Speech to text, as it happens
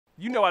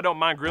You know I don't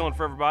mind grilling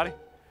for everybody.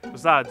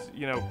 Besides,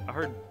 you know, I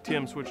heard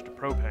Tim switched to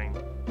propane.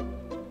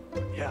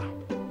 Yeah.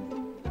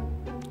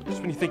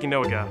 Just when you think you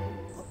know a guy.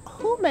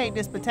 Who made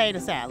this potato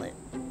salad?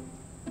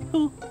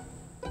 Who?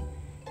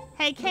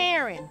 Hey,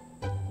 Karen,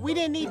 we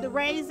didn't need the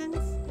raisins?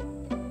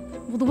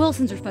 Well, the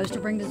Wilsons are supposed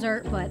to bring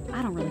dessert, but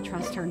I don't really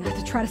trust her not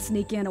to try to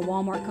sneak in a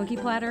Walmart cookie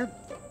platter.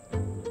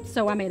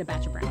 So I made a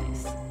batch of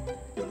brownies.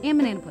 And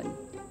banana pudding.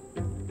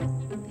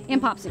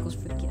 And popsicles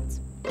for the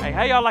kids. Hey,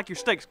 how y'all like your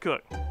steaks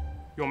cooked?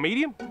 You want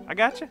medium? I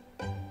got you.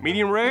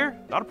 Medium rare?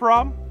 Not a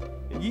problem.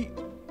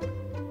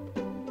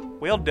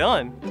 Well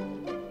done.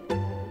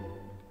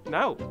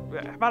 No,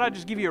 how about I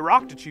just give you a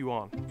rock to chew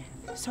on?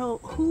 So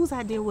whose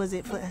idea was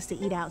it for us to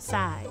eat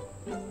outside?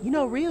 You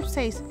know, ribs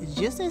taste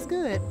just as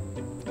good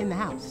in the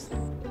house.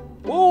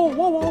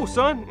 Whoa,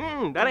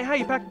 son. That ain't how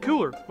you pack a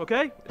cooler,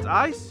 okay? It's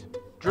ice,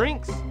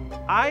 drinks,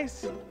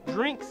 ice,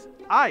 drinks,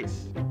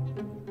 ice.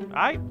 All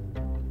right?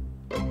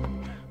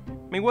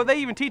 I mean, what are they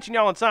even teaching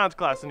y'all in science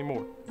class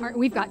anymore? All right,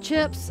 we've got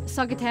chips,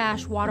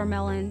 succotash,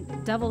 watermelon,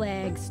 deviled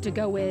eggs to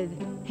go with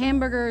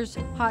hamburgers,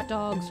 hot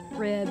dogs,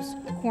 ribs,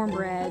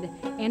 cornbread,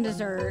 and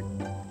dessert.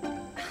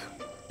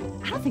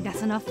 I don't think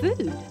that's enough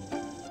food.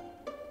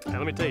 Now,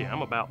 let me tell you,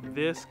 I'm about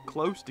this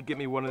close to get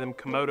me one of them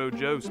Komodo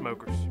Joe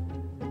smokers.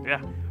 Yeah,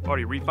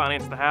 already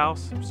refinanced the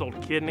house, sold a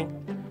kidney,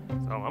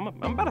 so I'm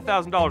about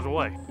 $1,000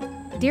 away.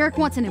 Derek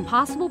wants an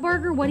Impossible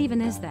Burger? What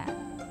even is that?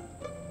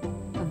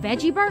 A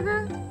veggie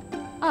burger?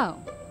 Oh.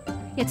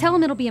 Yeah, tell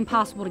him it'll be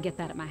impossible to get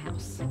that at my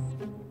house.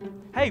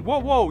 Hey,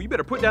 whoa, you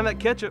better put down that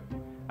ketchup.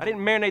 I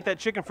didn't marinate that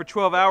chicken for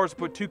 12 hours to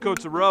put 2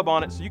 coats of rub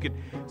on it so you could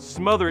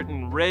smother it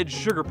in red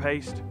sugar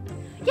paste.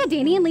 Yeah,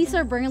 Danny and Lisa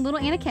are bringing little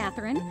Anna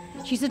Catherine.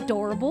 She's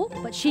adorable,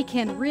 but she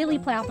can really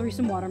plow through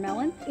some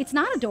watermelon. It's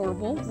not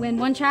adorable when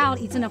one child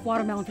eats enough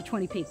watermelon for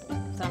 20 people,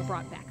 so I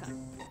brought it back up.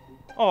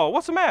 Oh,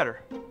 what's the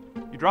matter?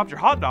 You dropped your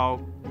hot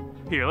dog.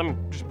 Here, let me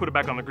just put it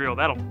back on the grill.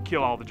 That'll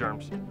kill all the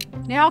germs.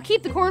 Now, I'll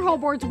keep the cornhole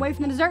boards away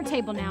from the dessert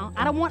table now.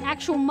 I don't want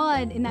actual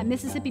mud in that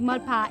Mississippi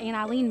mud pie Aunt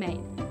Eileen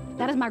made.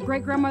 That is my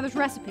great-grandmother's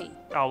recipe.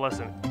 Oh,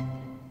 listen.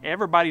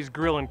 Everybody's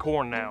grilling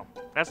corn now.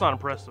 That's not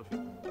impressive.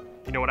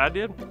 You know what I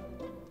did?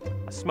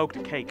 I smoked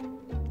a cake.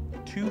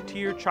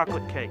 2-tier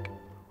chocolate cake.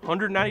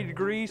 190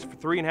 degrees for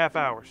 3.5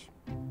 hours.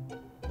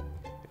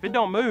 If it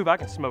don't move, I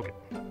can smoke it.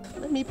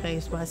 Let me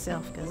pace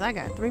myself, because I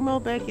got 3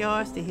 more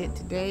backyards to hit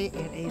today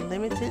and a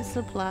limited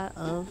supply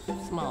of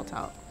small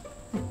talk.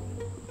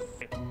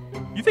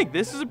 You think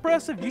this is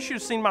impressive? You should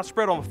have seen my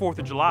spread on the 4th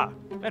of July.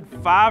 I had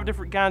 5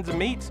 different kinds of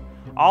meats,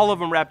 all of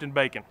them wrapped in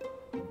bacon.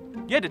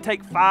 You had to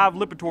take 5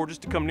 Lipitor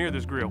just to come near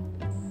this grill.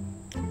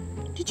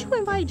 Did you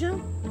invite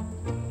Joe?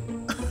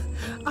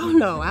 Oh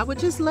no, I would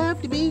just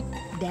love to be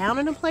down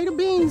in a plate of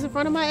beans in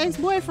front of my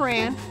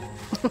ex-boyfriend.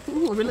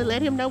 Really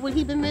let him know what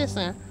he been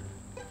missing.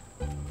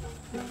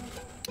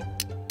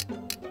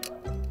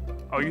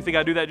 Oh, you think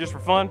I do that just for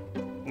fun?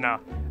 Nah,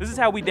 this is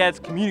how we dads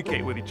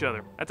communicate with each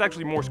other. That's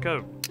actually Morse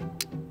code.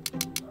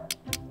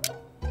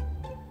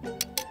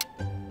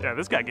 Yeah,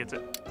 this guy gets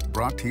it.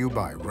 Brought to you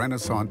by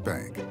Renaissance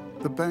Bank,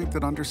 the bank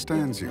that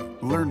understands you.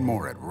 Learn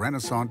more at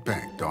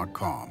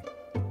renaissancebank.com.